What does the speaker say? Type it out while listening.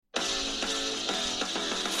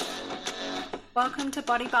Welcome to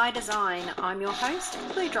Body by Design. I'm your host,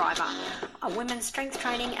 Blue Driver, a women's strength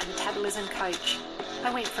training and metabolism coach.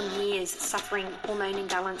 I went from years suffering hormone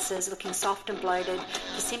imbalances, looking soft and bloated,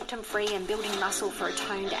 to symptom-free and building muscle for a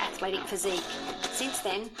toned athletic physique. Since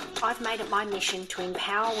then, I've made it my mission to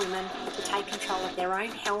empower women to take control of their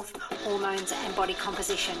own health, hormones and body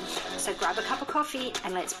composition. So grab a cup of coffee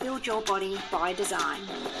and let's build your body by design.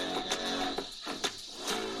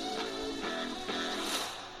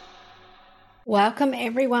 Welcome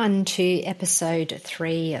everyone to episode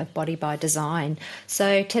 3 of Body by Design.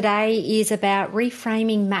 So today is about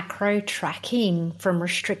reframing macro tracking from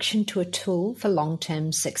restriction to a tool for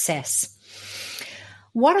long-term success.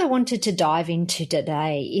 What I wanted to dive into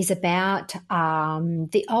today is about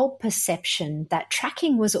the old perception that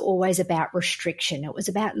tracking was always about restriction. It was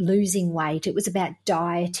about losing weight. It was about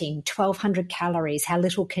dieting, 1,200 calories, how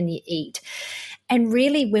little can you eat? And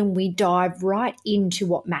really, when we dive right into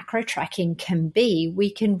what macro tracking can be,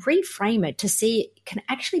 we can reframe it to see it can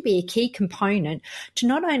actually be a key component to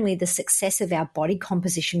not only the success of our body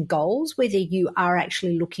composition goals, whether you are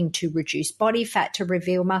actually looking to reduce body fat to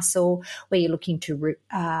reveal muscle, whether you're looking to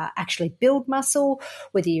actually build muscle,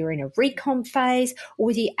 whether you're in a recomp phase, or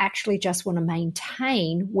whether you actually just want to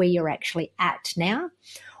maintain where you're actually at now,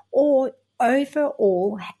 or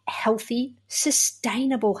overall healthy,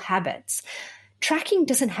 sustainable habits. Tracking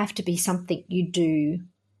doesn't have to be something you do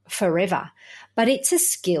forever, but it's a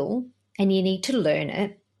skill and you need to learn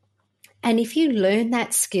it. And if you learn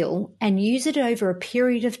that skill and use it over a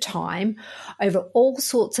period of time, over all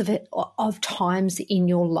sorts of times in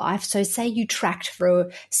your life, so say you tracked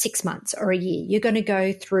for 6 months or a year, you're going to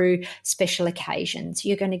go through special occasions,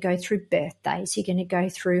 you're going to go through birthdays, you're going to go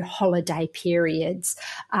through holiday periods,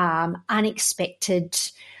 unexpected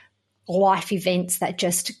life events that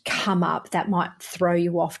just come up that might throw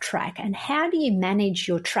you off track. And how do you manage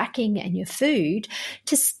your tracking and your food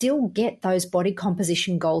to still get those body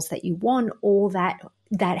composition goals that you want, or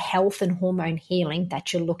that health and hormone healing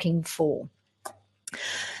that you're looking for?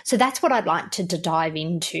 So that's what I'd like to dive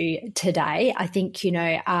into today. I think,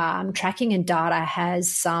 tracking and data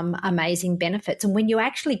has some amazing benefits. And when you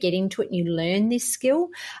actually get into it and you learn this skill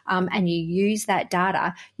and you use that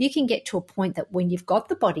data, you can get to a point that when you've got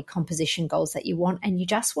the body composition goals that you want and you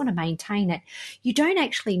just want to maintain it, you don't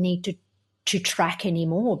actually need to track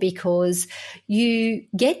anymore, because you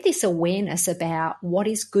get this awareness about what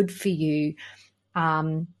is good for you,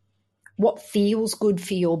 what feels good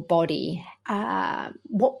for your body,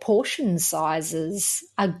 what portion sizes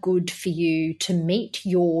are good for you to meet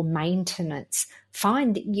your maintenance,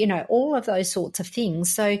 find, all of those sorts of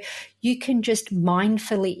things. So you can just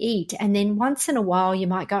mindfully eat. And then once in a while you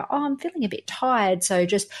might go, I'm feeling a bit tired. So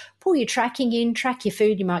just pull your tracking in, track your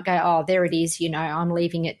food. You might go, there it is. I'm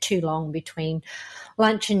leaving it too long between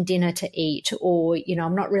lunch and dinner to eat, or,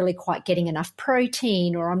 I'm not really quite getting enough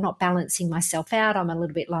protein, or I'm not balancing myself out. I'm a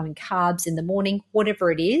little bit low in carbs in the morning,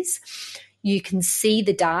 whatever it is. You can see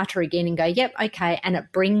the data again and go, yep, okay. And it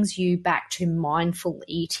brings you back to mindful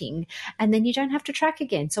eating. And then you don't have to track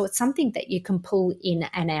again. So it's something that you can pull in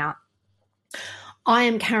and out. I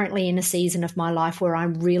am currently in a season of my life where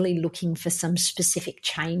I'm really looking for some specific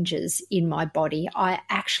changes in my body. I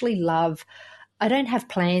don't have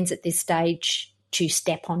plans at this stage to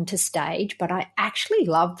step onto stage, but I actually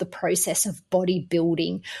love the process of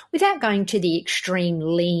bodybuilding without going to the extreme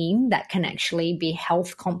lean that can actually be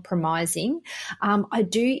health compromising. I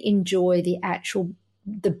do enjoy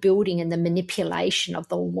the building and the manipulation of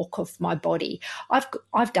the look of my body.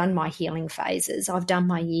 I've done my healing phases. I've done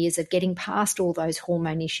my years of getting past all those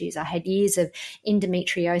hormone issues. I had years of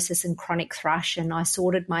endometriosis and chronic thrush, and I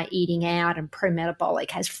sorted my eating out, and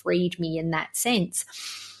pro-metabolic has freed me in that sense.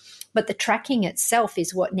 But the tracking itself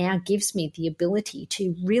is what now gives me the ability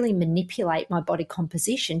to really manipulate my body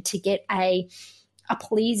composition to get a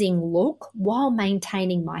pleasing look while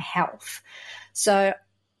maintaining my health. So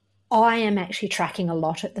I am actually tracking a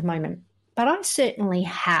lot at the moment. But I certainly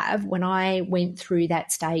have, when I went through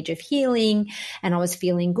that stage of healing and I was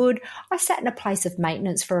feeling good, I sat in a place of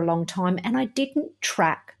maintenance for a long time and I didn't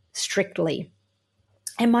track strictly.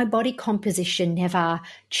 And my body composition never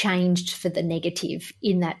changed for the negative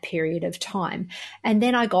in that period of time. And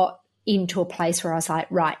then I got into a place where I was like,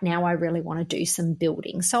 right, now I really want to do some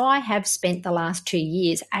building. So I have spent the last 2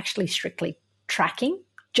 years actually strictly tracking,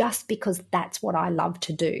 just because that's what I love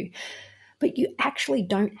to do. But you actually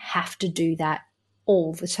don't have to do that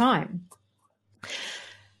all the time.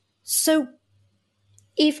 So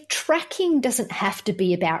if tracking doesn't have to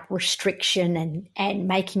be about restriction and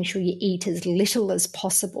making sure you eat as little as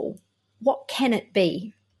possible, what can it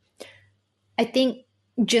be? I think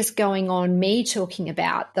just going on me talking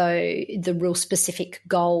about, though, the real specific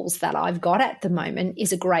goals that I've got at the moment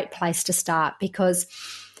is a great place to start, because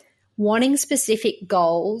wanting specific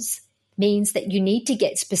goals means that you need to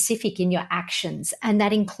get specific in your actions, and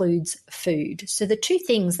that includes food. So the two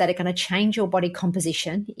things that are going to change your body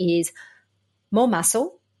composition is more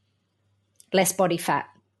muscle, less body fat.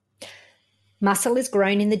 Muscle is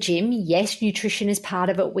grown in the gym. Yes, nutrition is part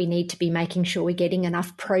of it. We need to be making sure we're getting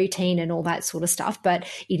enough protein and all that sort of stuff, but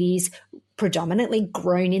it is predominantly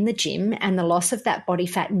grown in the gym, and the loss of that body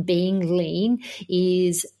fat and being lean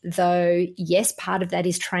is, though, yes, part of that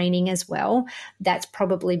is training as well. That's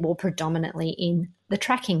probably more predominantly in the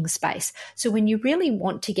tracking space. So when you really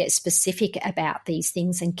want to get specific about these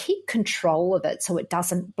things and keep control of it so it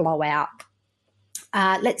doesn't blow out,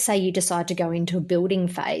 let's say you decide to go into a building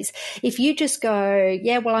phase. If you just go,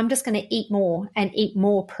 yeah, well, I'm just going to eat more and eat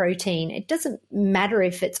more protein, it doesn't matter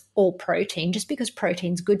if it's all protein, just because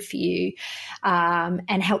protein's good for you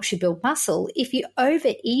and helps you build muscle. If you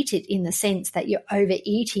overeat it in the sense that you're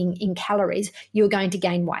overeating in calories, you're going to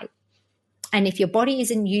gain weight. And if your body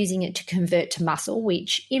isn't using it to convert to muscle,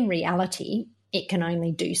 which in reality, it can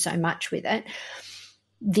only do so much with it,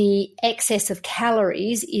 the excess of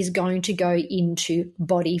calories is going to go into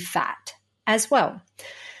body fat as well.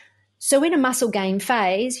 So in a muscle gain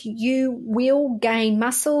phase, you will gain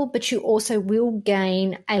muscle, but you also will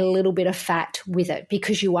gain a little bit of fat with it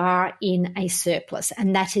because you are in a surplus.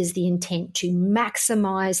 And that is the intent, to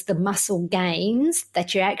maximize the muscle gains,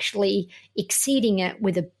 that you're actually exceeding it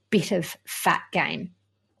with a bit of fat gain.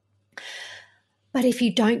 But if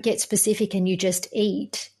you don't get specific and you just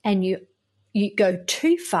eat and you go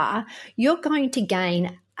too far, you're going to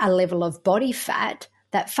gain a level of body fat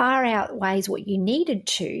that far outweighs what you needed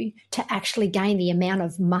to actually gain the amount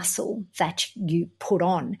of muscle that you put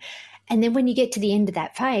on. And then when you get to the end of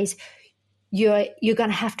that phase, you're going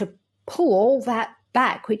to have to pull all that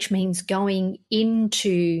back, which means going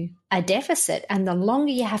into a deficit. And the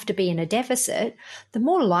longer you have to be in a deficit, the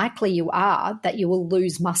more likely you are that you will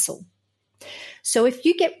lose muscle. So if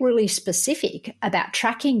you get really specific about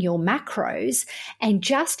tracking your macros and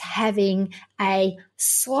just having a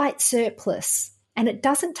slight surplus, and it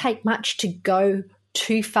doesn't take much to go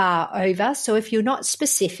too far over. So if you're not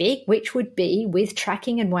specific, which would be with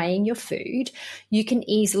tracking and weighing your food, you can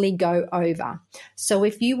easily go over. So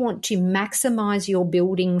if you want to maximize your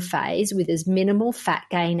building phase with as minimal fat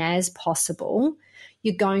gain as possible,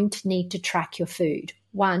 you're going to need to track your food.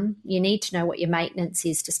 One, you need to know what your maintenance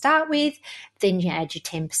is to start with. Then you add your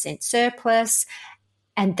 10% surplus,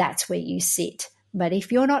 and that's where you sit. But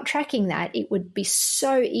if you're not tracking that, it would be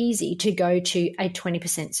so easy to go to a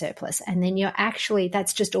 20% surplus. And then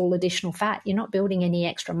that's just all additional fat. You're not building any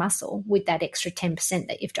extra muscle with that extra 10%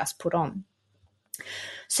 that you've just put on.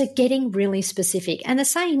 So getting really specific. And the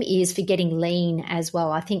same is for getting lean as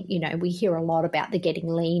well. I think, we hear a lot about the getting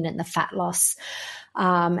lean and the fat loss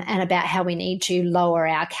and about how we need to lower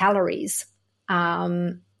our calories.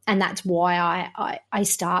 And that's why I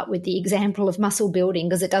start with the example of muscle building,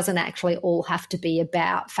 because it doesn't actually all have to be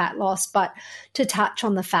about fat loss. But to touch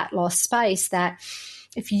on the fat loss space, that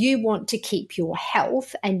if you want to keep your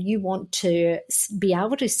health and you want to be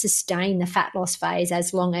able to sustain the fat loss phase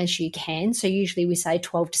as long as you can, so usually we say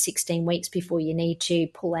 12 to 16 weeks before you need to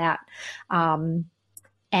pull out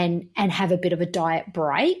and have a bit of a diet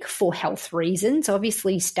break for health reasons.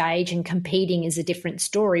 Obviously, stage and competing is a different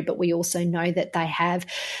story, but we also know that they have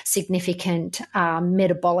significant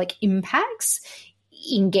metabolic impacts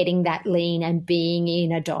in getting that lean and being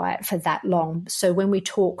in a diet for that long. So when we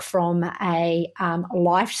talk from a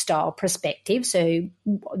lifestyle perspective, so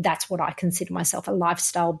that's what I consider myself, a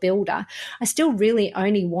lifestyle builder, I still really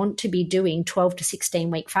only want to be doing 12 to 16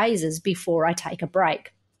 week phases before I take a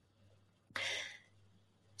break.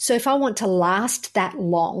 So if I want to last that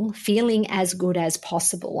long, feeling as good as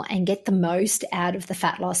possible and get the most out of the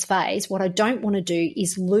fat loss phase, what I don't want to do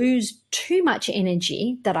is lose too much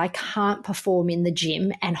energy that I can't perform in the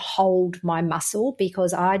gym and hold my muscle,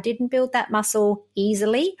 because I didn't build that muscle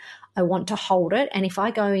easily. I want to hold it. And if I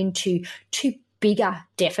go into too bigger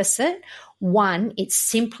deficit, one, it's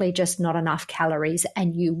simply just not enough calories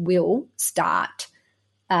and you will start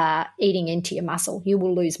eating into your muscle. You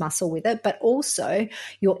will lose muscle with it, but also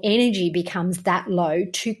your energy becomes that low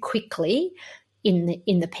too quickly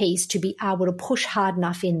in the piece to be able to push hard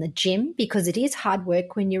enough in the gym, because it is hard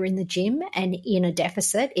work when you're in the gym and in a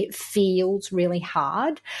deficit. It feels really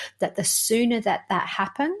hard. That the sooner that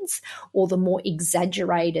happens, or the more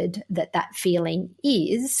exaggerated that feeling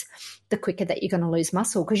is, the quicker that you're going to lose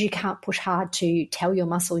muscle, because you can't push hard to tell your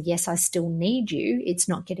muscle, yes, I still need you. It's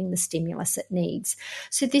not getting the stimulus it needs.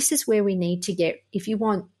 So this is where we need to get, if you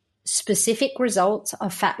want specific results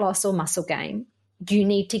of fat loss or muscle gain, you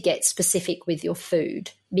need to get specific with your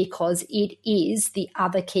food, because it is the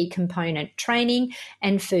other key component, training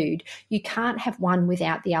and food. You can't have one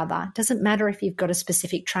without the other. It doesn't matter if you've got a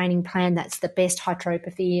specific training plan that's the best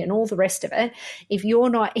hypertrophy and all the rest of it. If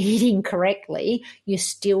you're not eating correctly, you're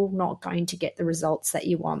still not going to get the results that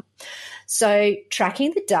you want. So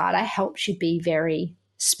tracking the data helps you be very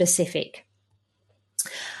specific.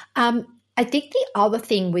 I think the other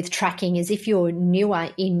thing with tracking is, if you're newer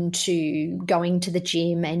into going to the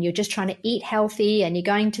gym and you're just trying to eat healthy and you're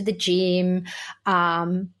going to the gym,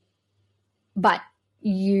 but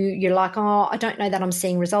you're like, oh, I don't know that I'm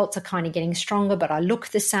seeing results, are kind of getting stronger, but I look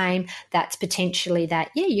the same. That's potentially that,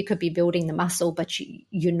 yeah, you could be building the muscle, but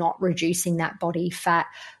you're not reducing that body fat.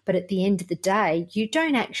 But at the end of the day, you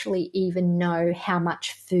don't actually even know how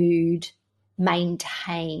much food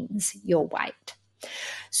maintains your weight.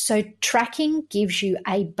 So tracking gives you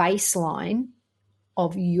a baseline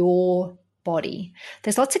of your body.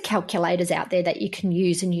 There's lots of calculators out there that you can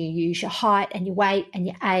use, and you use your height and your weight and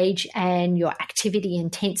your age and your activity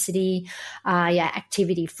intensity, your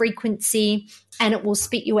activity frequency, and it will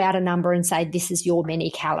spit you out a number and say, this is your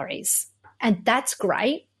many calories. And that's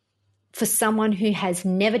great. For someone who has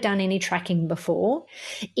never done any tracking before,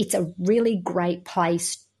 it's a really great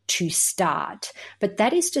place to start. But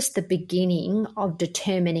that is just the beginning of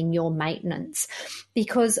determining your maintenance,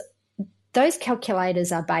 because those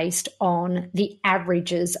calculators are based on the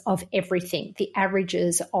averages of everything, the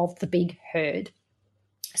averages of the big herd.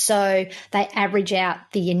 So they average out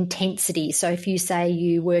the intensity. So if you say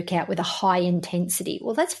you work out with a high intensity,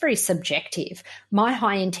 well, that's very subjective. My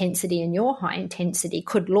high intensity and your high intensity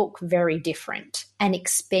could look very different and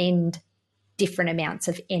expend different amounts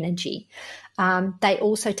of energy. They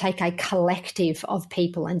also take a collective of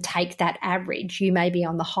people and take that average. You may be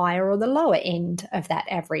on the higher or the lower end of that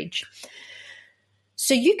average.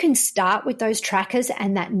 So you can start with those trackers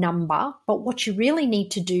and that number, but what you really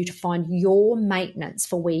need to do to find your maintenance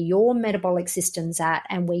for where your metabolic system's at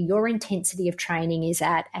and where your intensity of training is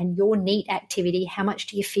at and your NEAT activity, how much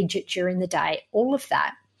do you fidget during the day, all of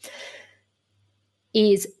that,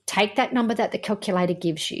 is take that number that the calculator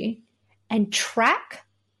gives you and track,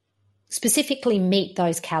 specifically meet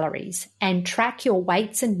those calories, and track your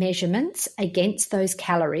weights and measurements against those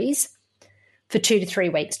calories for 2 to 3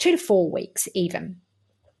 weeks, 2 to 4 weeks even.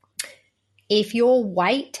 If your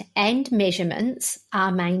weight and measurements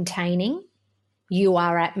are maintaining, you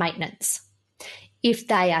are at maintenance. If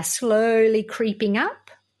they are slowly creeping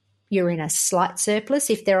up, you're in a slight surplus.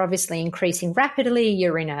 If they're obviously increasing rapidly,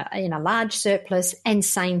 you're in a large surplus, and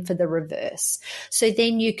same for the reverse. So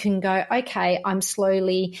then you can go, okay, I'm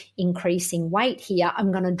slowly increasing weight here.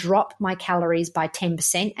 I'm going to drop my calories by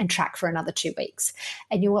 10% and track for another 2 weeks.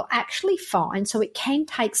 And you will actually find, so it can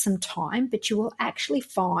take some time, but you will actually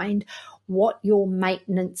find what your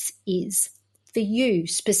maintenance is for you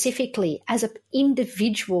specifically as an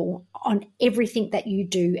individual on everything that you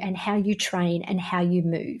do and how you train and how you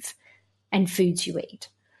move and foods you eat.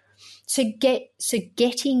 So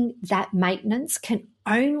getting that maintenance can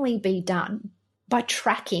only be done by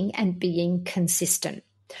tracking and being consistent.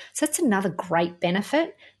 So that's another great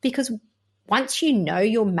benefit, because once you know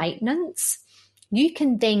your maintenance, you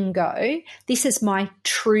can then go, this is my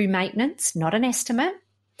true maintenance, not an estimate,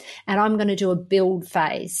 and I'm going to do a build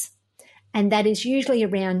phase. And that is usually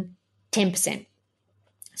around 10%.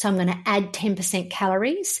 So I'm going to add 10%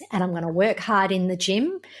 calories and I'm going to work hard in the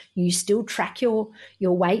gym. You still track your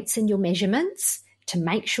weights and your measurements to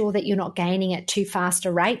make sure that you're not gaining at too fast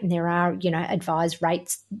a rate. And there are, advised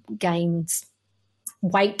weight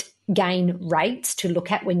gain rates to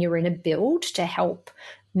look at when you're in a build to help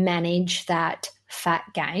manage that fat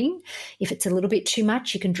gain. If it's a little bit too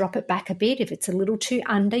much, you can drop it back a bit. If it's a little too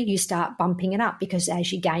under, you start bumping it up, because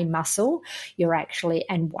as you gain muscle,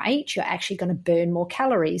 and weight, you're actually going to burn more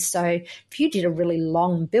calories. So if you did a really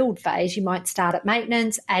long build phase, you might start at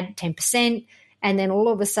maintenance, add 10%, and then all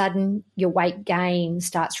of a sudden your weight gain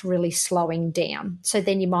starts really slowing down. So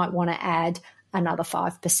then you might want to add another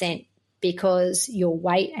 5%. Because your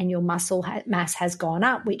weight and your muscle mass has gone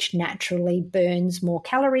up, which naturally burns more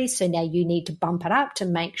calories. So now you need to bump it up to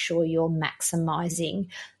make sure you're maximizing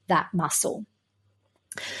that muscle.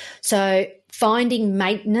 So finding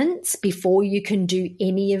maintenance before you can do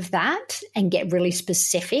any of that and get really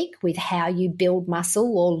specific with how you build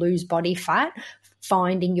muscle or lose body fat,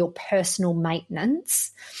 finding your personal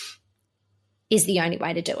maintenance is the only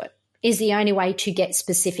way to do it, is the only way to get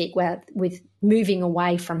specific with moving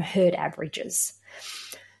away from herd averages.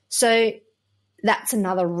 So that's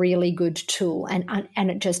another really good tool, and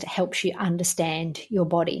it just helps you understand your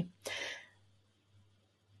body.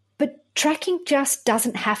 But tracking just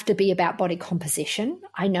doesn't have to be about body composition.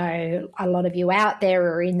 I know a lot of you out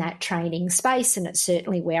there are in that training space, and it's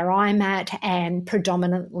certainly where I'm at and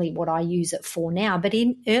predominantly what I use it for now. But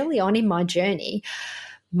early on in my journey,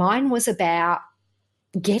 mine was about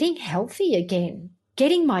getting healthy again,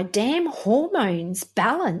 getting my damn hormones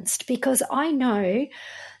balanced, because I know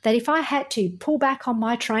that if I had to pull back on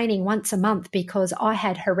my training once a month because I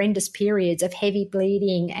had horrendous periods of heavy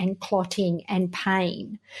bleeding and clotting and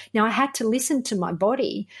pain, now I had to listen to my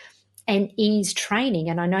body and ease training.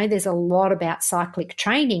 And I know there's a lot about cyclic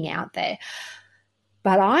training out there,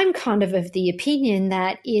 but I'm kind of the opinion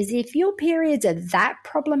that is if your periods are that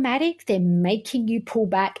problematic, they're making you pull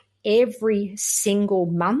back every single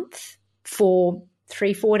month for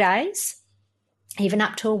 3-4 days, even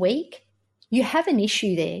up to a week, you have an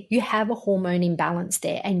issue there. You have a hormone imbalance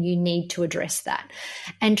there, and you need to address that.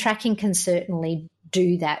 And tracking can certainly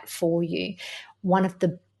do that for you. One of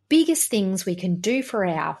the biggest things we can do for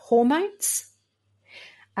our hormones,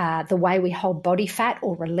 the way we hold body fat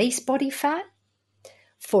or release body fat,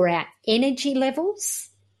 for our energy levels,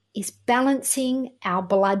 is balancing our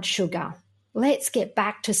blood sugar. Let's get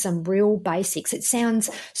back to some real basics. It sounds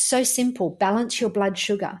so simple. Balance your blood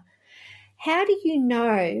sugar. How do you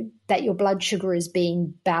know that your blood sugar is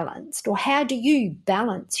being balanced? Or how do you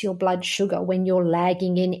balance your blood sugar when you're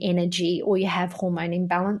lagging in energy or you have hormone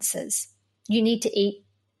imbalances? You need to eat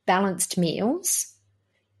balanced meals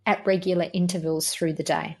at regular intervals through the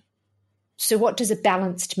day. So what does a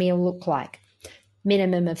balanced meal look like?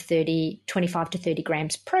 Minimum of 25 to 30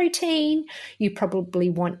 grams protein. You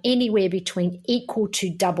probably want anywhere between equal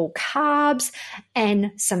to double carbs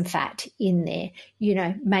and some fat in there. You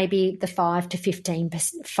know, maybe the 5 to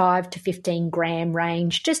 15 gram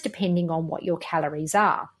range, just depending on what your calories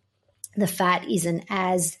are. The fat isn't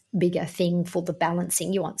as big a thing for the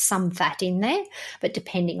balancing. You want some fat in there, but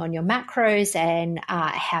depending on your macros and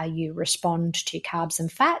how you respond to carbs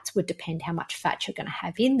and fats would depend how much fat you're going to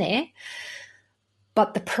have in there.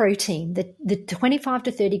 But the protein, the 25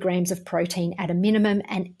 to 30 grams of protein at a minimum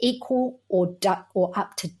and equal or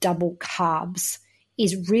up to double carbs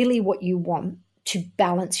is really what you want to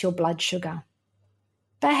balance your blood sugar.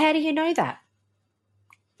 But how do you know that?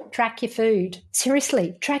 Track your food.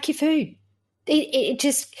 Seriously, track your food.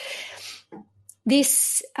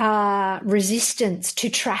 This resistance to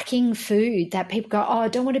tracking food that people go, oh, I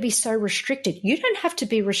don't want to be so restricted. You don't have to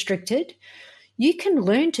be restricted. You can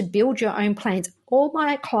learn to build your own plans. All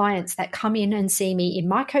my clients that come in and see me in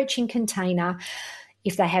my coaching container,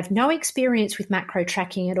 if they have no experience with macro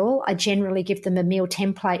tracking at all, I generally give them a meal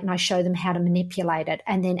template and I show them how to manipulate it.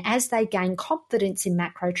 And then as they gain confidence in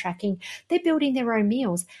macro tracking, they're building their own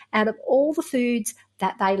meals out of all the foods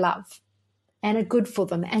that they love and are good for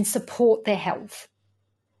them and support their health.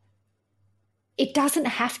 It doesn't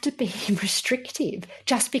have to be restrictive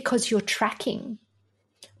just because you're tracking.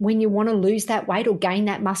 When you want to lose that weight or gain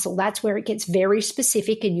that muscle, that's where it gets very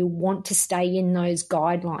specific and you want to stay in those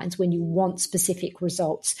guidelines. When you want specific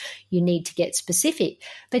results, you need to get specific.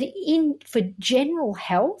 But for general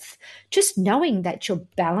health, just knowing that you're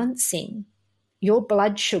balancing your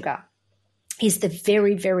blood sugar is the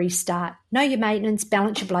very, very start. Know your maintenance,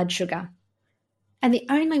 balance your blood sugar. And the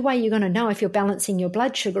only way you're going to know if you're balancing your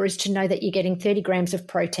blood sugar is to know that you're getting 30 grams of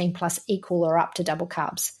protein plus equal or up to double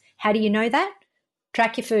carbs. How do you know that?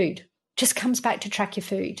 Track your food. Just comes back to track your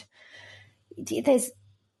food.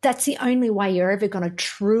 That's the only way you're ever going to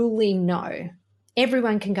truly know.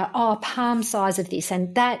 Everyone can go, oh, palm size of this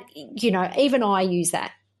and that, you know, even I use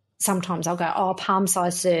that. Sometimes I'll go, oh, palm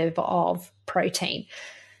size serve of protein.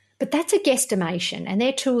 But that's a guesstimation, and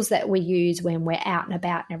they're tools that we use when we're out and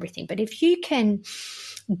about and everything. But if you can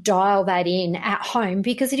dial that in at home,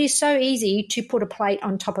 because it is so easy to put a plate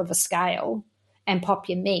on top of a scale and pop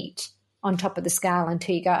your meat on top of the scale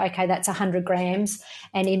until you go, okay, that's 100 grams.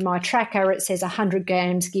 And in my tracker, it says 100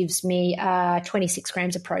 grams gives me 26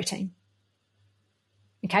 grams of protein.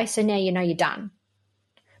 Okay, so now you know you're done.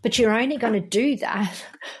 But you're only going to do that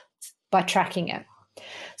by tracking it.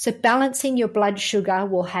 So balancing your blood sugar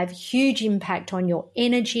will have huge impact on your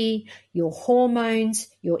energy, your hormones,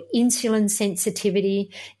 your insulin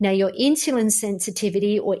sensitivity. Now, your insulin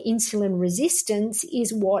sensitivity or insulin resistance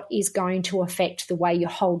is what is going to affect the way you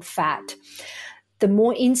hold fat. The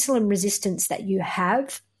more insulin resistance that you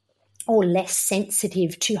have, or less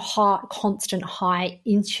sensitive to constant high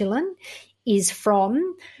insulin, is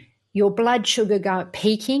from your blood sugar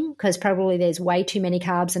peaking, because probably there's way too many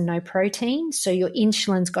carbs and no protein. So your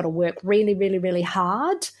insulin's got to work really, really, really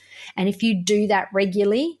hard. And if you do that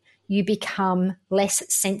regularly, you become less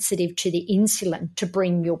sensitive to the insulin to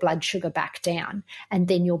bring your blood sugar back down. And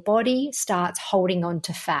then your body starts holding on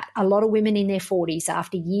to fat. A lot of women in their 40s,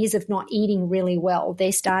 after years of not eating really well,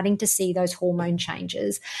 they're starting to see those hormone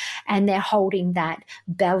changes, and they're holding that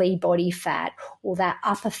belly body fat or that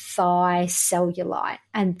upper thigh cellulite.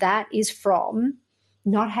 And that is from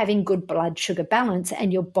not having good blood sugar balance,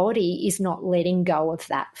 and your body is not letting go of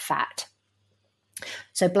that fat.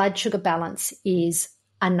 So blood sugar balance is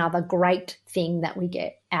another great thing that we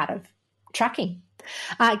get out of tracking.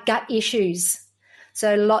 Gut issues.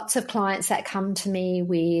 So lots of clients that come to me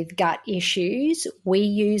with gut issues, we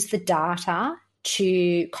use the data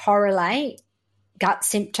to correlate gut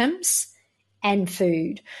symptoms and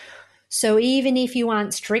food. So even if you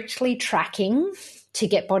aren't strictly tracking to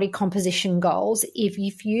get body composition goals, if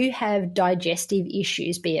you have digestive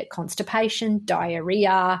issues, be it constipation,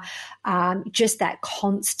 diarrhea, just that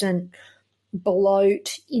constant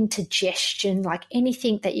bloat, indigestion, like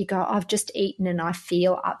anything that you go, I've just eaten and I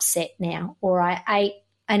feel upset now, or I ate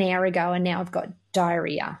an hour ago and now I've got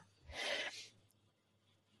diarrhea.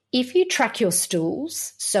 If you track your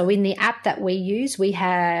stools, so in the app that we use,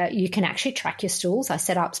 you can actually track your stools. I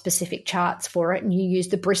set up specific charts for it, and you use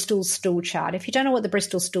the Bristol stool chart. If you don't know what the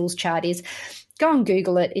Bristol stools chart is, go and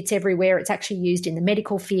Google it. It's everywhere. It's actually used in the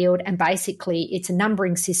medical field, and basically it's a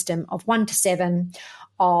numbering system of 1 to 7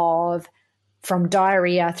 from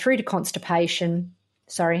diarrhea through to constipation.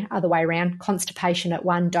 Sorry, other way around. Constipation at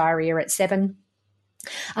 1, diarrhea at 7.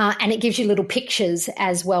 And it gives you little pictures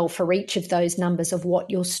as well for each of those numbers of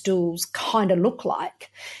what your stools kind of look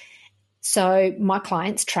like. So my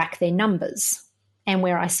clients track their numbers. And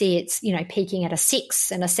where I see it's, peaking at a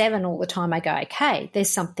 6 and a 7 all the time, I go, okay,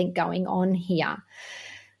 there's something going on here.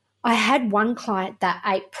 I had one client that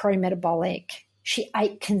ate pro-metabolic. She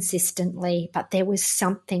ate consistently, but there was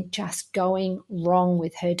something just going wrong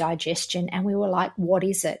with her digestion. And we were like, what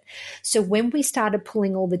is it? So when we started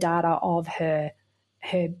pulling all the data of her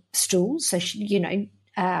stools, so she,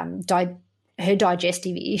 her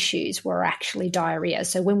digestive issues were actually diarrhea.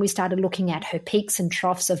 So when we started looking at her peaks and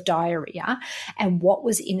troughs of diarrhea and what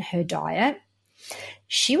was in her diet,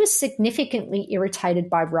 she was significantly irritated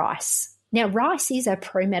by rice. Now, rice is a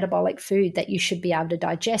pro-metabolic food that you should be able to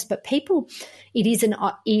digest, but it isn't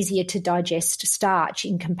easier to digest starch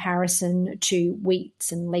in comparison to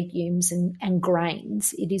wheats and legumes and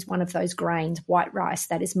grains. It is one of those grains, white rice,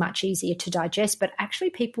 that is much easier to digest, but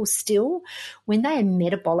actually people still, when they are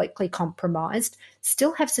metabolically compromised,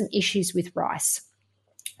 still have some issues with rice.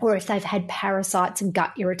 Or if they've had parasites and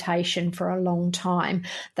gut irritation for a long time,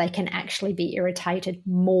 they can actually be irritated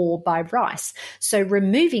more by rice. So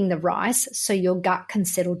removing the rice so your gut can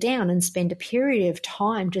settle down and spend a period of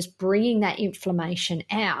time just bringing that inflammation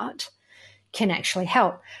out can actually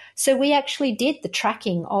help. So we actually did the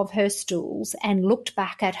tracking of her stools and looked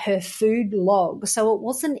back at her food log. So it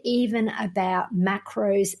wasn't even about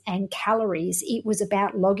macros and calories. It was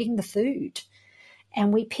about logging the food.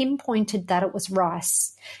 And we pinpointed that it was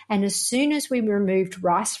rice. And as soon as we removed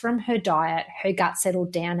rice from her diet, her gut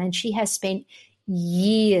settled down, and she has spent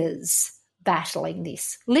years battling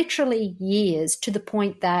this, literally years, to the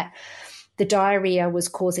point that the diarrhea was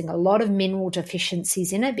causing a lot of mineral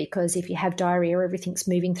deficiencies in it, because if you have diarrhea, everything's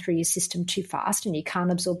moving through your system too fast and you can't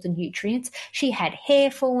absorb the nutrients. She had hair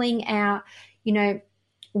falling out.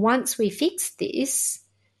 Once we fixed this,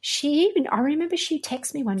 I remember she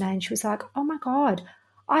texted me one day and she was like, oh my God,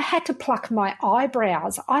 I had to pluck my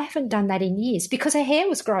eyebrows. I haven't done that in years, because her hair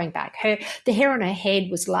was growing back. The hair on her head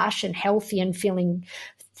was lush and healthy and feeling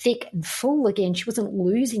thick and full again. She wasn't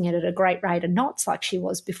losing it at a great rate of knots like she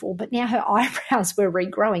was before, but now her eyebrows were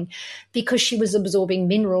regrowing because she was absorbing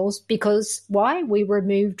minerals. Because why? We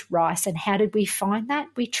removed rice. And how did we find that?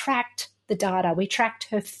 We tracked the data. We tracked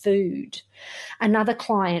her food. Another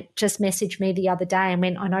client just messaged me the other day and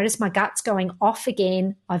went, I noticed my gut's going off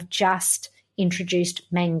again. I've just introduced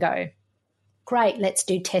mango. Great, let's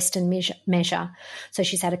do test and measure. So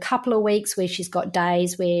she's had a couple of weeks where she's got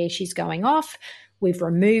days where she's going off. We've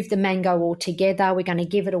removed the mango altogether. We're going to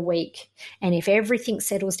give it a week. And if everything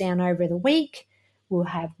settles down over the week, We'll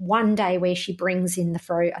have one day where she brings in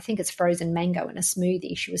I think it's frozen mango in a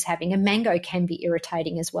smoothie she was having. And mango can be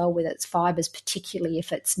irritating as well with its fibers, particularly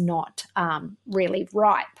if it's not really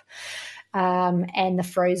ripe. And the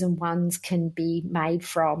frozen ones can be made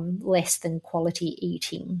from less than quality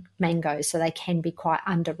eating mangoes, so they can be quite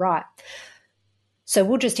underripe. So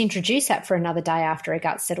we'll just introduce that for another day after her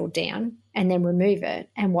gut's settled down and then remove it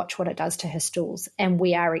and watch what it does to her stools. And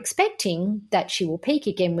we are expecting that she will peak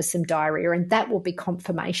again with some diarrhea, and that will be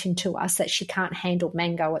confirmation to us that she can't handle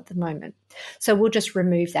mango at the moment. So we'll just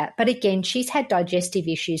remove that. But again, she's had digestive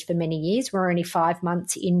issues for many years. We're only 5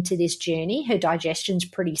 months into this journey. Her digestion's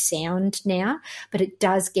pretty sound now, but it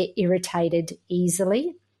does get irritated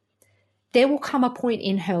easily. There will come a point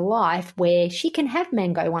in her life where she can have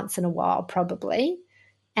mango once in a while, probably,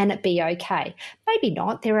 and it be okay. Maybe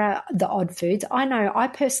not. There are the odd foods. I know I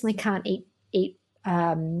personally can't eat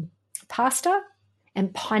pasta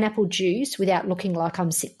and pineapple juice without looking like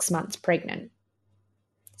I'm 6 months pregnant.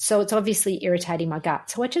 So it's obviously irritating my gut.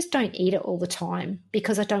 So I just don't eat it all the time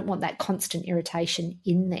because I don't want that constant irritation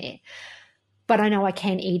in there. But I know I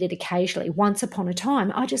can eat it occasionally. Once upon a time,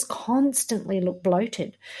 I just constantly looked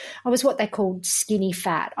bloated. I was what they called skinny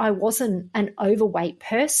fat. I wasn't an overweight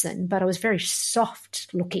person, but I was very soft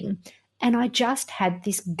looking. And I just had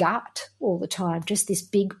this gut all the time, just this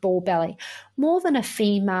big ball belly, more than a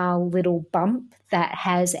female little bump that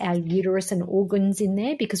has our uterus and organs in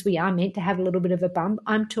there, because we are meant to have a little bit of a bump.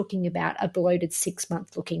 I'm talking about a bloated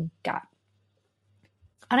 6-month looking gut.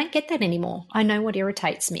 I don't get that anymore. I know what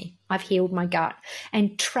irritates me. I've healed my gut.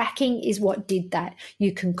 And tracking is what did that.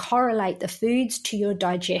 You can correlate the foods to your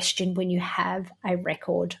digestion when you have a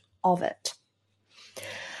record of it.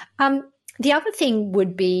 The other thing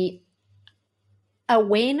would be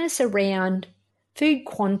awareness around food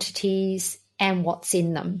quantities and what's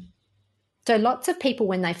in them. So lots of people,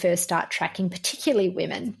 when they first start tracking, particularly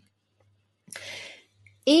women,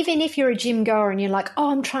 even if you're a gym goer and you're like,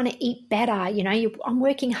 oh, I'm trying to eat better, I'm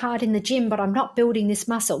working hard in the gym, but I'm not building this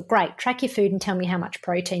muscle. Great, track your food and tell me how much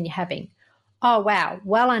protein you're having. Oh, wow,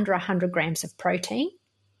 well under 100 grams of protein.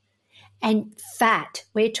 And fat,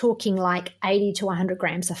 we're talking like 80 to 100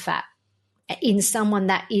 grams of fat in someone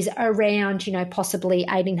that is around, possibly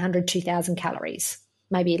 1,800, 2,000 calories,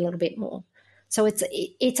 maybe a little bit more. So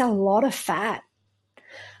it's a lot of fat.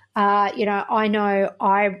 I know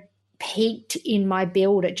I peaked in my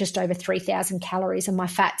build at just over 3,000 calories and my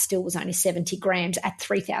fat still was only 70 grams at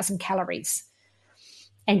 3,000 calories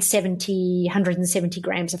and 170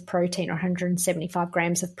 grams of protein or 175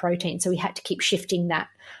 grams of protein. So we had to keep shifting that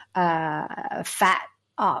fat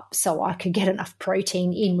up so I could get enough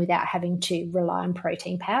protein in without having to rely on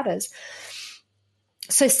protein powders.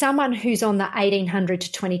 So someone who's on the 1,800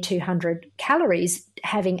 to 2,200 calories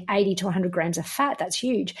having 80 to 100 grams of fat, that's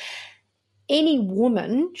huge. Any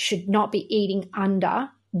woman should not be eating under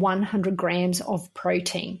 100 grams of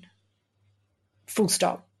protein. Full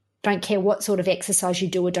stop. Don't care what sort of exercise you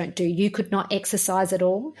do or don't do. You could not exercise at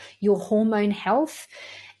all. Your hormone health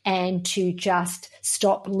and to just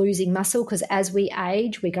stop losing muscle, because as we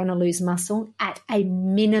age, we're going to lose muscle. At a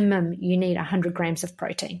minimum, you need 100 grams of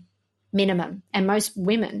protein. Minimum. And most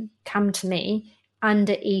women come to me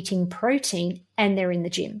under eating protein and they're in the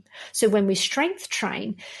gym. So when we strength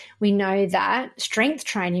train, we know that strength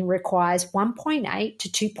training requires 1.8 to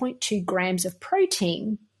 2.2 grams of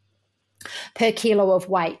protein per kilo of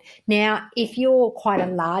weight. Now, if you're quite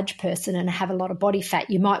a large person and have a lot of body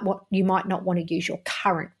fat, you might not want to use your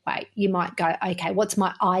current weight. You might go, okay, what's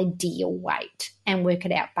my ideal weight? And work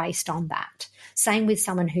it out based on that. Same with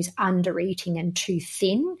someone who's under eating and too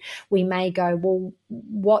thin. We may go, well,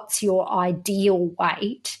 what's your ideal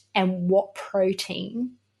weight and what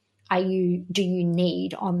protein do you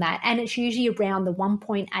need on that? And it's usually around the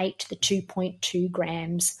 1.8 to the 2.2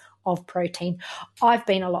 grams of protein. I've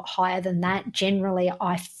been a lot higher than that. Generally,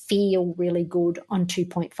 I feel really good on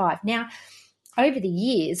 2.5. Now, over the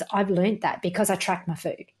years, I've learned that because I track my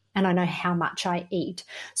food and I know how much I eat.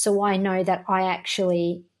 So I know that I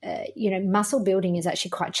actually, muscle building is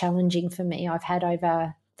actually quite challenging for me. I've had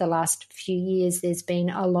over the last few years, there's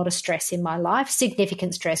been a lot of stress in my life,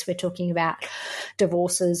 significant stress. We're talking about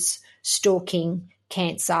divorces, stalking,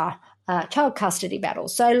 cancer, child custody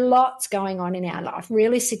battles. So lots going on in our life,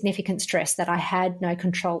 really significant stress that I had no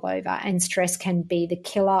control over. And stress can be the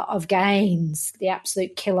killer of gains, the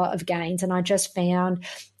absolute killer of gains. And I just found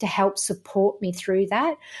to help support me through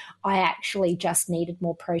that, I actually just needed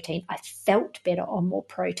more protein. I felt better on more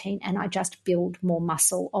protein and I just build more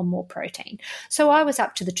muscle on more protein. So I was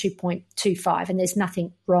up to the 2.25 and there's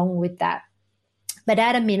nothing wrong with that. But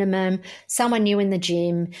at a minimum, someone new in the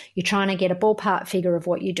gym, you're trying to get a ballpark figure of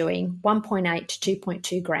what you're doing, 1.8 to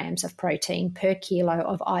 2.2 grams of protein per kilo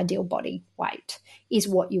of ideal body weight is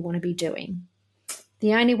what you want to be doing.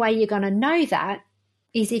 The only way you're going to know that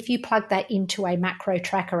is if you plug that into a macro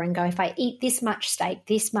tracker and go, if I eat this much steak,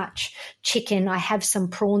 this much chicken, I have some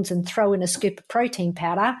prawns and throw in a scoop of protein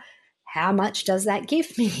powder, how much does that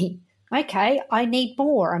give me? Okay, I need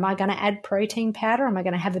more. Am I going to add protein powder? Am I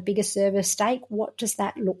going to have a bigger serve of steak? What does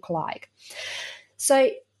that look like? So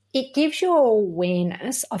it gives you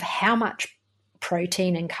awareness of how much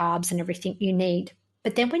protein and carbs and everything you need.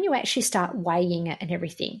 But then when you actually start weighing it and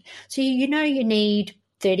everything, so you know you need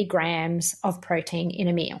 30 grams of protein in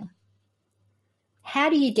a meal. How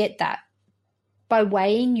do you get that? By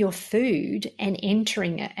weighing your food and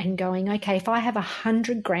entering it and going, okay, if I have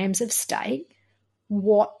 100 grams of steak,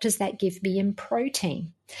 what does that give me in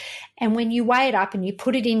protein? And when you weigh it up and you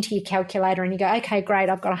put it into your calculator and you go, okay, great,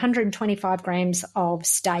 I've got 125 grams of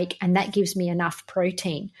steak and that gives me enough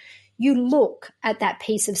protein. You look at that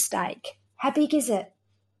piece of steak. How big is it?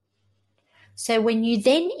 So when you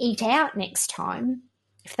then eat out next time,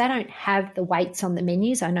 if they don't have the weights on the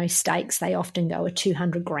menus, I know steaks, they often go a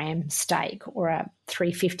 200-gram steak or a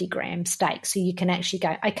 350-gram steak. So you can actually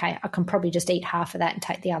go, okay, I can probably just eat half of that and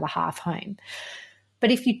take the other half home.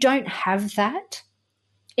 But if you don't have that,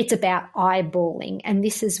 it's about eyeballing. And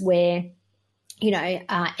this is where,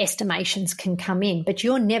 estimations can come in. But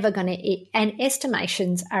you're never going to eat, and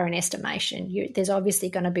estimations are an estimation. There's obviously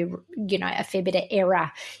going to be, a fair bit of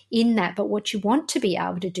error in that. But what you want to be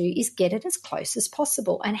able to do is get it as close as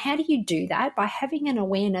possible. And how do you do that? By having an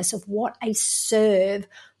awareness of what a serve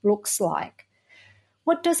looks like.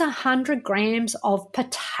 What does 100 grams of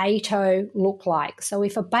potato look like? So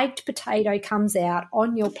if a baked potato comes out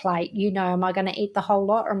on your plate, am I going to eat the whole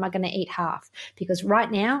lot or am I going to eat half? Because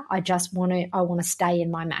right now I want to stay in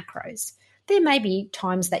my macros. There may be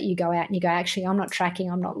times that you go out and you go, actually, I'm not tracking,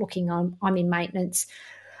 I'm not looking, I'm in maintenance,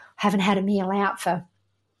 haven't had a meal out for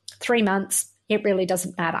 3 months. It really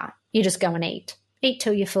doesn't matter. You just go and eat. Eat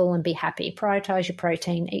till you're full and be happy. Prioritize your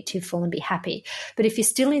protein, eat till you're full and be happy. But if you're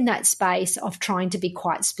still in that space of trying to be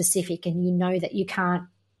quite specific and you know that you can't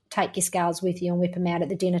take your scales with you and whip them out at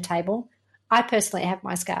the dinner table, I personally have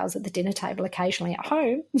my scales at the dinner table occasionally at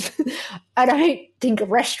home. I don't think a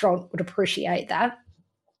restaurant would appreciate that.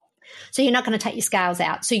 So you're not going to take your scales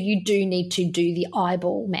out. So you do need to do the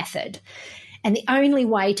eyeball method. And the only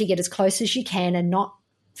way to get as close as you can and not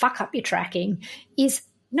fuck up your tracking is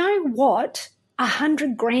know what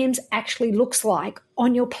 100 grams actually looks like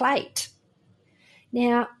on your plate.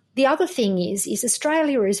 Now, the other thing is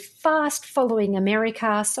Australia is fast following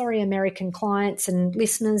America. Sorry, American clients and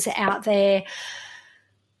listeners out there.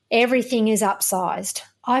 Everything is upsized.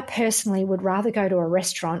 I personally would rather go to a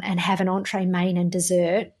restaurant and have an entree, main and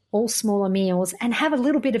dessert, all smaller meals, and have a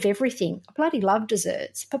little bit of everything. I bloody love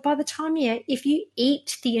desserts. But by the time if you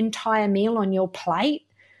eat the entire meal on your plate,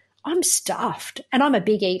 I'm stuffed and I'm a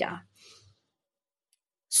big eater.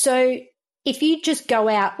 So if you just go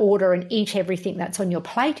out, order and eat everything that's on your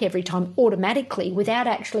plate every time automatically without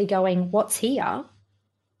actually going, what's here,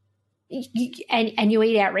 and you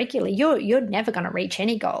eat out regularly, you're never going to reach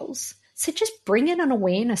any goals. So just bring in an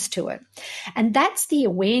awareness to it. And that's the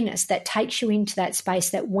awareness that takes you into that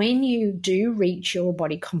space that when you do reach your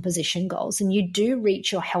body composition goals and you do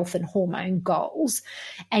reach your health and hormone goals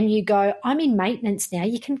and you go, I'm in maintenance now,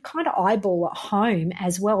 you can kind of eyeball at home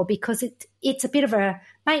as well, because it's a bit of a,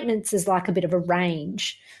 maintenance is like a bit of a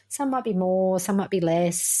range. Some might be more, some might be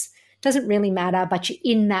less. Doesn't really matter, but you're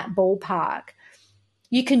in that ballpark.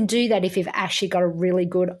 You can do that if you've actually got a really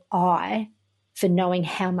good eye for knowing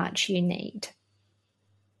how much you need.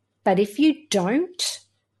 But if you don't,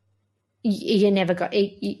 you're never got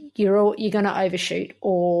you're going to overshoot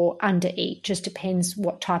or undereat. Just depends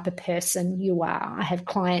what type of person you are. I have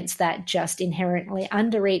clients that just inherently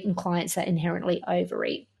undereat and clients that inherently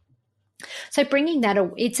overeat. So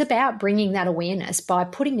it's about bringing that awareness by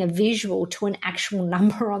putting a visual to an actual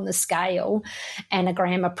number on the scale and a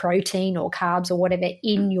gram of protein or carbs or whatever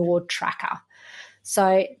in your tracker.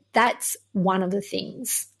 So that's one of the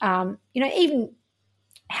things. Even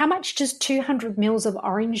how much does 200 mils of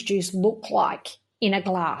orange juice look like in a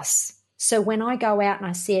glass? So when I go out and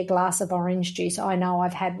I see a glass of orange juice, I know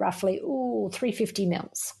I've had roughly 350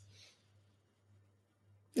 mils.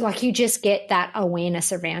 Like, you just get that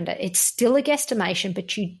awareness around it. It's still a guesstimation,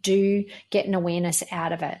 but you do get an awareness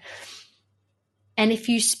out of it. And if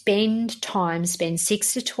you spend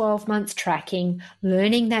 6 to 12 months tracking,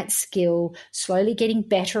 learning that skill, slowly getting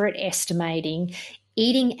better at estimating,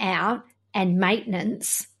 eating out and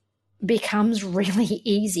maintenance, becomes really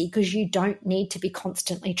easy because you don't need to be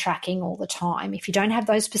constantly tracking all the time. If you don't have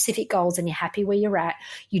those specific goals and you're happy where you're at,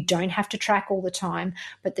 you don't have to track all the time,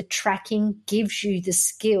 but the tracking gives you the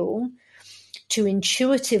skill to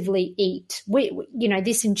intuitively eat.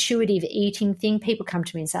 This intuitive eating thing, people come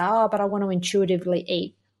to me and say, oh, but I want to intuitively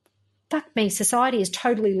eat. Fuck me, society has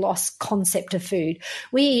totally lost concept of food.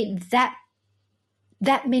 We eat that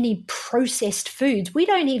many processed foods. We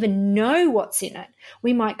don't even know what's in it.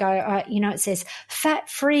 We might go, it says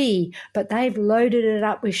fat-free, but they've loaded it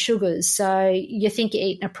up with sugars. So you think you're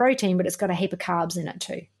eating a protein, but it's got a heap of carbs in it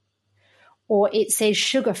too. Or it says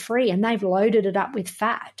sugar-free and they've loaded it up with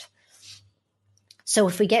fat. So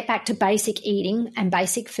if we get back to basic eating and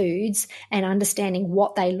basic foods and understanding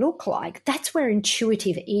what they look like, that's where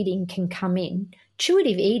intuitive eating can come in.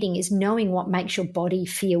 Intuitive eating is knowing what makes your body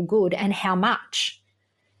feel good and how much.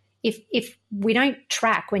 If we don't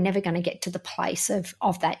track, we're never going to get to the place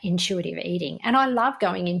of that intuitive eating. And I love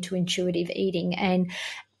going into intuitive eating. And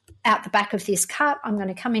out the back of this cut, I'm going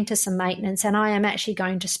to come into some maintenance, and I am actually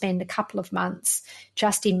going to spend a couple of months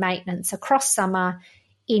just in maintenance across summer,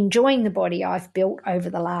 enjoying the body I've built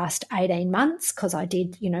over the last 18 months, because I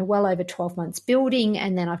did, well over 12 months building,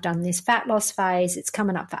 and then I've done this fat loss phase. It's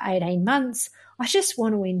coming up for 18 months. I just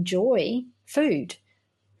want to enjoy food.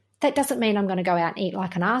 That doesn't mean I'm going to go out and eat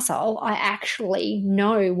like an arsehole. I actually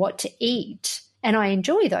know what to eat and I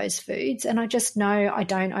enjoy those foods, and I just know I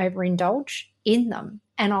don't overindulge in them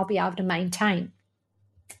and I'll be able to maintain.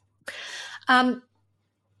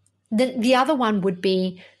 The other one would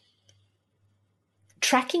be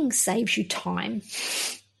tracking saves you time.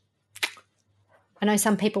 I know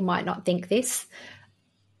some people might not think this.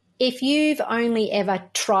 If you've only ever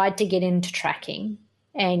tried to get into tracking,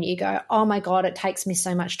 and you go, oh my God, it takes me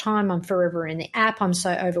so much time. I'm forever in the app. I'm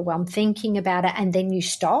so overwhelmed thinking about it. And then you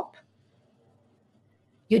stop.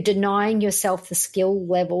 You're denying yourself the skill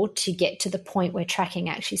level to get to the point where tracking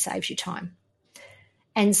actually saves you time.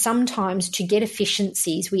 And sometimes to get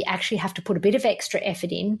efficiencies, we actually have to put a bit of extra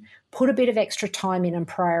effort in, put a bit of extra time in and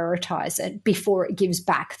prioritize it before it gives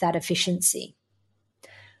back that efficiency.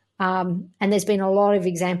 And there's been a lot of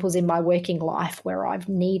examples in my working life where I've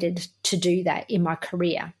needed to do that in my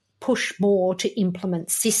career, push more to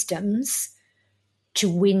implement systems to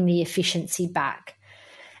win the efficiency back.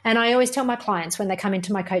 And I always tell my clients when they come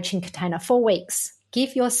into my coaching container, 4 weeks,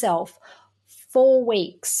 give yourself 4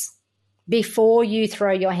 weeks before you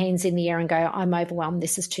throw your hands in the air and go, I'm overwhelmed,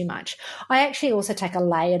 this is too much. I actually also take a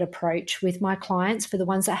layered approach with my clients for the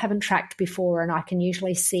ones that haven't tracked before, and I can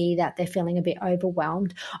usually see that they're feeling a bit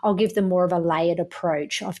overwhelmed. I'll give them more of a layered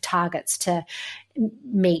approach of targets to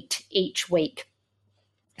meet each week,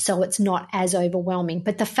 so it's not as overwhelming.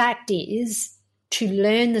 But the fact is, to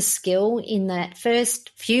learn the skill in that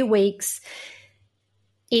first few weeks,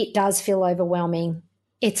 it does feel overwhelming.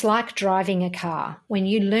 It's like driving a car. When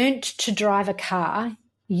you learnt to drive a car,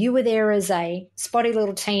 you were there as a spotty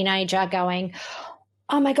little teenager going,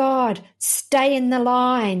 oh my God, stay in the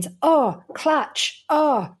lines. Oh, clutch.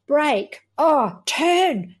 Oh, brake. Oh,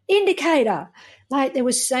 turn, indicator. Like there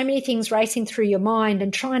was so many things racing through your mind,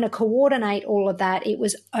 and trying to coordinate all of that, it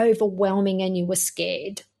was overwhelming and you were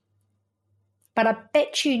scared. But I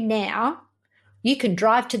bet you now you can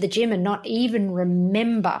drive to the gym and not even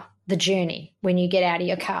remember the journey when you get out of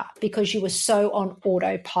your car because you were so on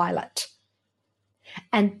autopilot.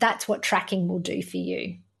 And that's what tracking will do for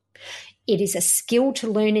you. It is a skill to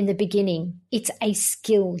learn in the beginning. It's a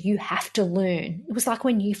skill you have to learn. It was like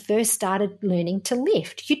when you first started learning to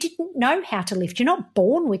lift. You didn't know how to lift. You're not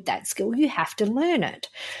born with that skill. You have to learn it.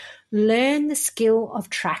 Learn the skill of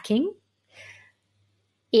tracking.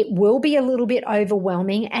 It will be a little bit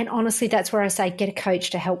overwhelming, and honestly, that's where I say get a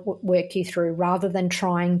coach to help work you through rather than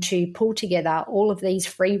trying to pull together all of these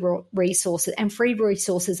free resources. And free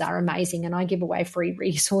resources are amazing, and I give away free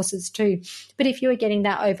resources too. But if you are getting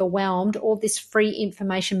that overwhelmed, all this free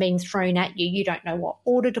information being thrown at you, you don't know what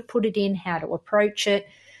order to put it in, how to approach it,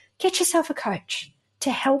 get yourself a coach to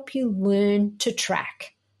help you learn to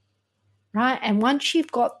track, right? And once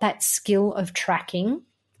you've got that skill of tracking,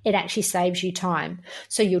 it actually saves you time.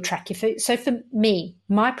 So you'll track your food. So for me,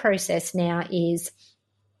 my process now is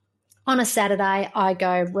on a Saturday, I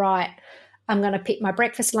go, right, I'm going to pick my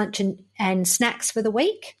breakfast, lunch and snacks for the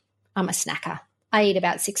week. I'm a snacker. I eat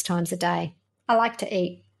about 6 times a day. I like to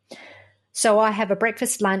eat. So I have a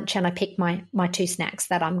breakfast, lunch, and I pick my 2 snacks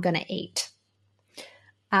that I'm going to eat.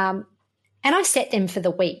 And I set them for the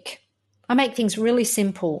week. I make things really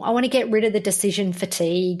simple. I want to get rid of the decision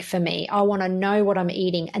fatigue for me. I want to know what I'm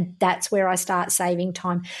eating, and that's where I start saving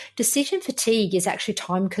time. Decision fatigue is actually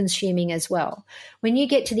time consuming as well. When you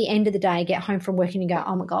get to the end of the day, get home from work and you go,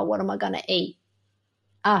 oh my God, what am I going to eat?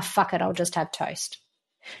 Fuck it, I'll just have toast.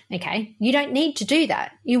 Okay, you don't need to do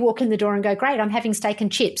that. You walk in the door and go, great, I'm having steak and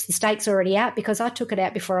chips. The steak's already out because I took it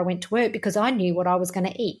out before I went to work because I knew what I was going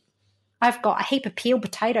to eat. I've got a heap of peeled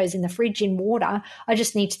potatoes in the fridge in water. I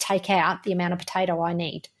just need to take out the amount of potato I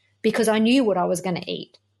need because I knew what I was going to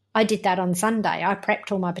eat. I did that on Sunday. I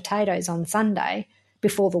prepped all my potatoes on Sunday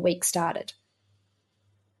before the week started.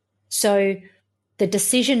 So the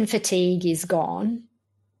decision fatigue is gone.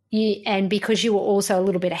 And because you were also a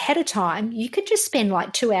little bit ahead of time, you could just spend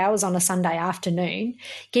like 2 hours on a Sunday afternoon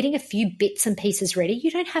getting a few bits and pieces ready.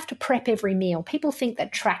 You don't have to prep every meal. People think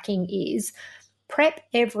that tracking is prep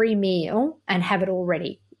every meal and have it all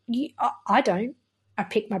ready. I don't. I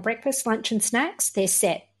pick my breakfast, lunch and snacks. They're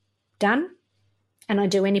set, done, and I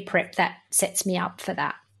do any prep that sets me up for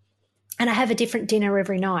that. And I have a different dinner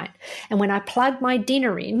every night. And when I plug my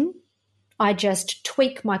dinner in, I just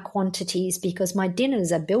tweak my quantities because my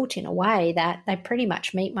dinners are built in a way that they pretty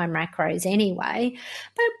much meet my macros anyway.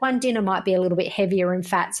 But one dinner might be a little bit heavier in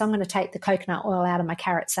fat, so I'm going to take the coconut oil out of my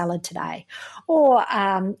carrot salad today. Or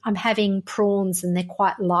I'm having prawns and they're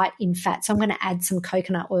quite light in fat, so I'm going to add some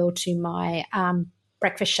coconut oil to my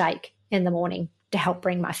breakfast shake in the morning to help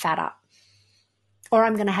bring my fat up. Or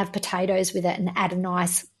I'm going to have potatoes with it and add a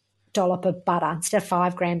nice dollop of butter. Instead of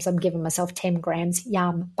 5 grams, I'm giving myself 10 grams.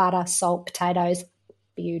 Yum, butter, salt, potatoes,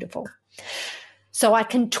 beautiful. So I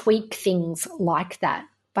can tweak things like that.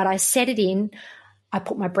 But I set it in, I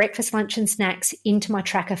put my breakfast, lunch and snacks into my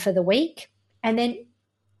tracker for the week. And then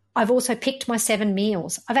I've also picked my 7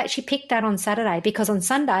 meals. I've actually picked that on Saturday because on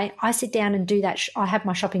Sunday I sit down and do that. I have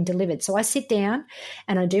my shopping delivered. So I sit down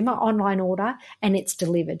and I do my online order and it's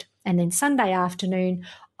delivered. And then Sunday afternoon,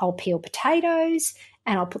 I'll peel potatoes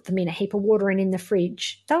and I'll put them in a heap of water and in the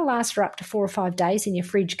fridge. They'll last for up to 4 or 5 days in your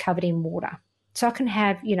fridge covered in water. So I can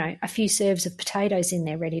have, a few serves of potatoes in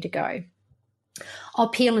there ready to go. I'll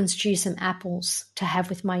peel and stew some apples to have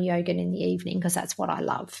with my yogurt in the evening because that's what I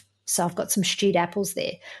love. So I've got some stewed apples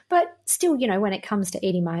there. But still, when it comes to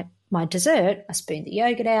eating my dessert, I spoon the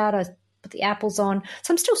yogurt out, I put the apples on.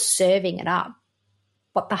 So I'm still serving it up,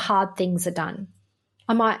 but the hard things are done.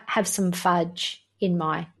 I might have some fudge in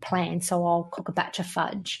my plan, so I'll cook a batch of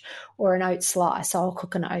fudge, or an oat slice, so I'll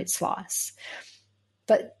cook an oat slice.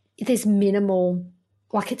 But there's minimal,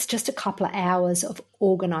 it's just a couple of hours of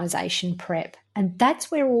organisation prep. And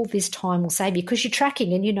that's where all this time will save you because you're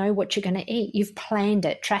tracking and you know what you're going to eat. You've planned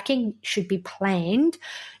it. Tracking should be planned,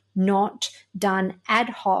 not done ad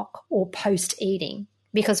hoc or post-eating,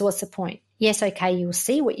 because what's the point? Yes, okay, you'll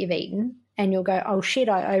see what you've eaten and you'll go, oh shit,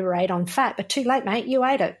 I overate on fat, but too late, mate, you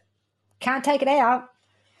ate it. Can't take it out.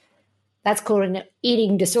 That's called an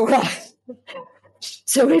eating disorder.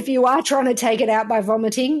 So if you are trying to take it out by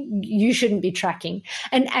vomiting, you shouldn't be tracking.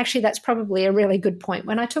 And actually, that's probably a really good point.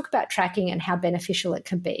 When I talk about tracking and how beneficial it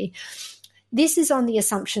can be, this is on the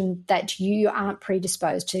assumption that you aren't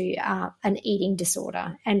predisposed to an eating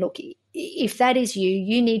disorder. And look, if that is you,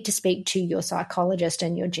 you need to speak to your psychologist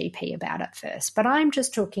and your GP about it first. But I'm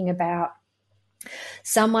just talking about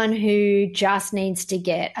someone who just needs to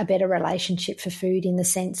get a better relationship for food in the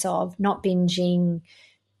sense of not binging,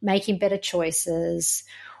 making better choices,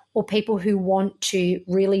 or people who want to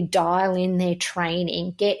really dial in their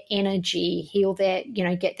training, get energy, heal their,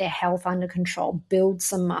 get their health under control, build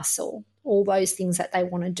some muscle, all those things that they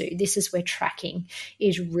want to do. This is where tracking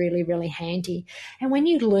is really, really handy. And when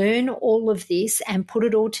you learn all of this and put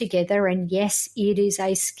it all together, and yes, it is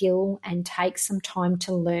a skill and takes some time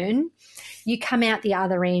to learn, you come out the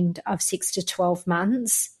other end of 6 to 12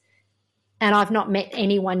 months, and I've not met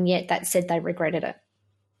anyone yet that said they regretted it.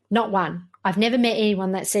 Not one. I've never met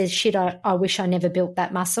anyone that says, shit, I wish I never built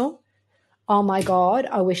that muscle. Oh, my God,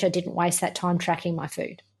 I wish I didn't waste that time tracking my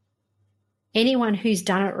food. Anyone who's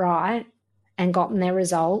done it right and gotten their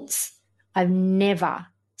results, I've never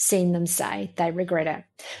seen them say they regret it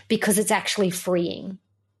because it's actually freeing.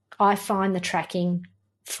 I find the tracking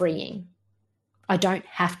freeing. I don't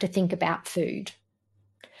have to think about food.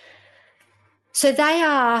 So they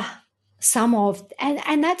are some of,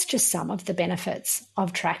 and that's just some of the benefits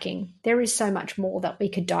of tracking. There is so much more that we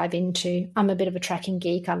could dive into. I'm a bit of a tracking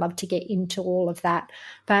geek. I love to get into all of that.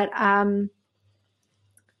 But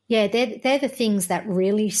they're the things that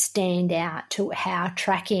really stand out to how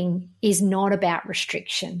tracking is not about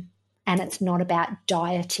restriction and it's not about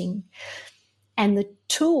dieting. And the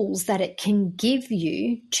tools that it can give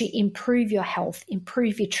you to improve your health,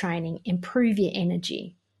 improve your training, improve your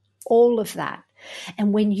energy all of that.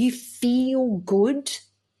 And when you feel good,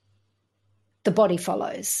 the body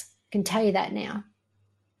follows. I can tell you that now.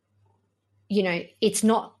 You know, it's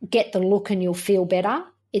not get the look and you'll feel better.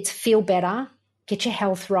 It's feel better, get your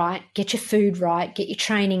health right, get your food right, get your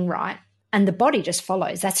training right, and the body just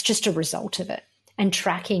follows. That's just a result of it. And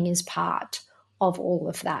tracking is part of all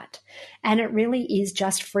of that. And it really is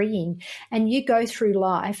just freeing. And you go through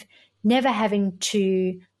life never having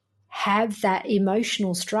to have that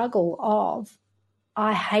emotional struggle of,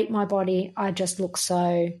 I hate my body, I just look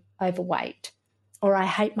so overweight. Or I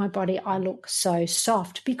hate my body, I look so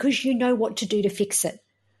soft, because you know what to do to fix it.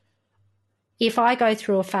 If I go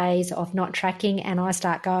through a phase of not tracking and I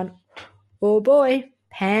start going, oh boy,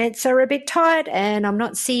 pants are a bit tight and I'm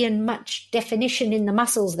not seeing much definition in the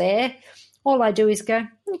muscles there, all I do is go,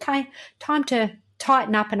 okay, time to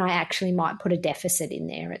tighten up, and I actually might put a deficit in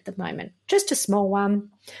there at the moment. Just a small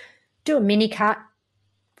one. Do a mini cut,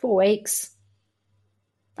 4 weeks.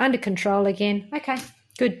 Under control again. Okay,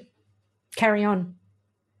 good. Carry on.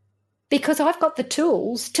 Because I've got the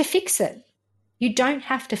tools to fix it. You don't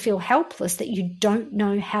have to feel helpless that you don't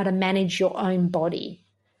know how to manage your own body.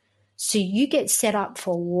 So you get set up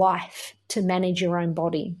for life to manage your own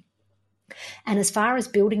body. And as far as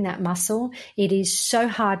building that muscle, it is so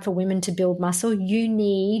hard for women to build muscle. You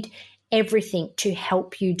need everything to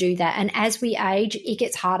help you do that. And as we age, it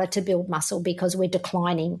gets harder to build muscle because we're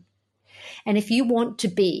declining. And if you want to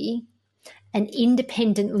be an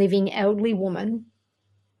independent living elderly woman,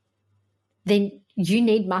 then you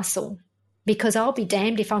need muscle. Because I'll be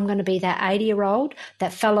damned if I'm going to be that 80-year-old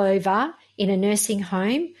that fell over in a nursing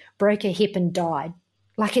home, broke a hip and died.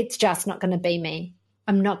 Like, it's just not going to be me.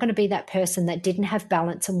 I'm not going to be that person that didn't have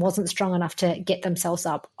balance and wasn't strong enough to get themselves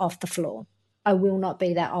up off the floor. I will not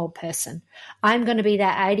be that old person. I'm going to be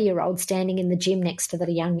that 80-year-old standing in the gym next to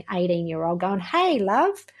the young 18-year-old going, hey,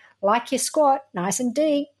 love, like your squat, nice and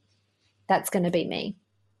deep. That's going to be me.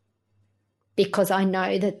 Because I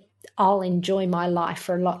know that I'll enjoy my life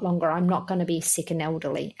for a lot longer. I'm not going to be sick and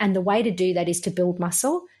elderly. And the way to do that is to build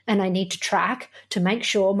muscle, and I need to track to make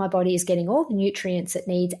sure my body is getting all the nutrients it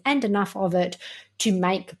needs and enough of it to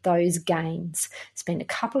make those gains. Spend a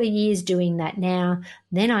couple of years doing that now,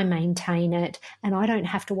 then I maintain it, and I don't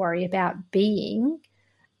have to worry about being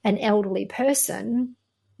an elderly person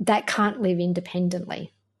that can't live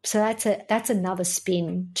independently. So that's another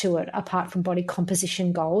spin to it, apart from body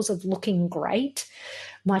composition goals of looking great.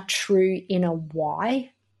 My true inner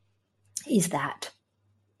why is that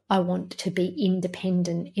I want to be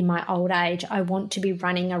independent in my old age. I want to be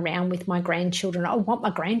running around with my grandchildren. I want my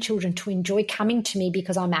grandchildren to enjoy coming to me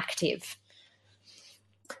because I'm active.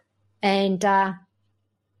 And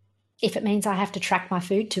if it means I have to track my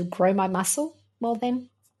food to grow my muscle, well then,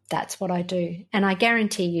 that's what I do. And I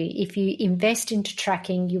guarantee you, if you invest into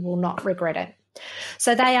tracking, you will not regret it.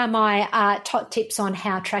 So they are my top tips on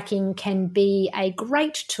how tracking can be a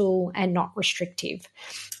great tool and not restrictive.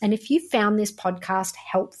 And if you found this podcast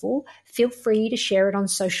helpful, feel free to share it on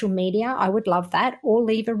social media. I would love that. Or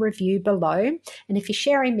leave a review below. And if you're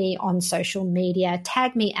sharing me on social media,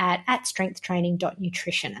 tag me at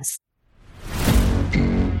strengthtraining.nutritionist.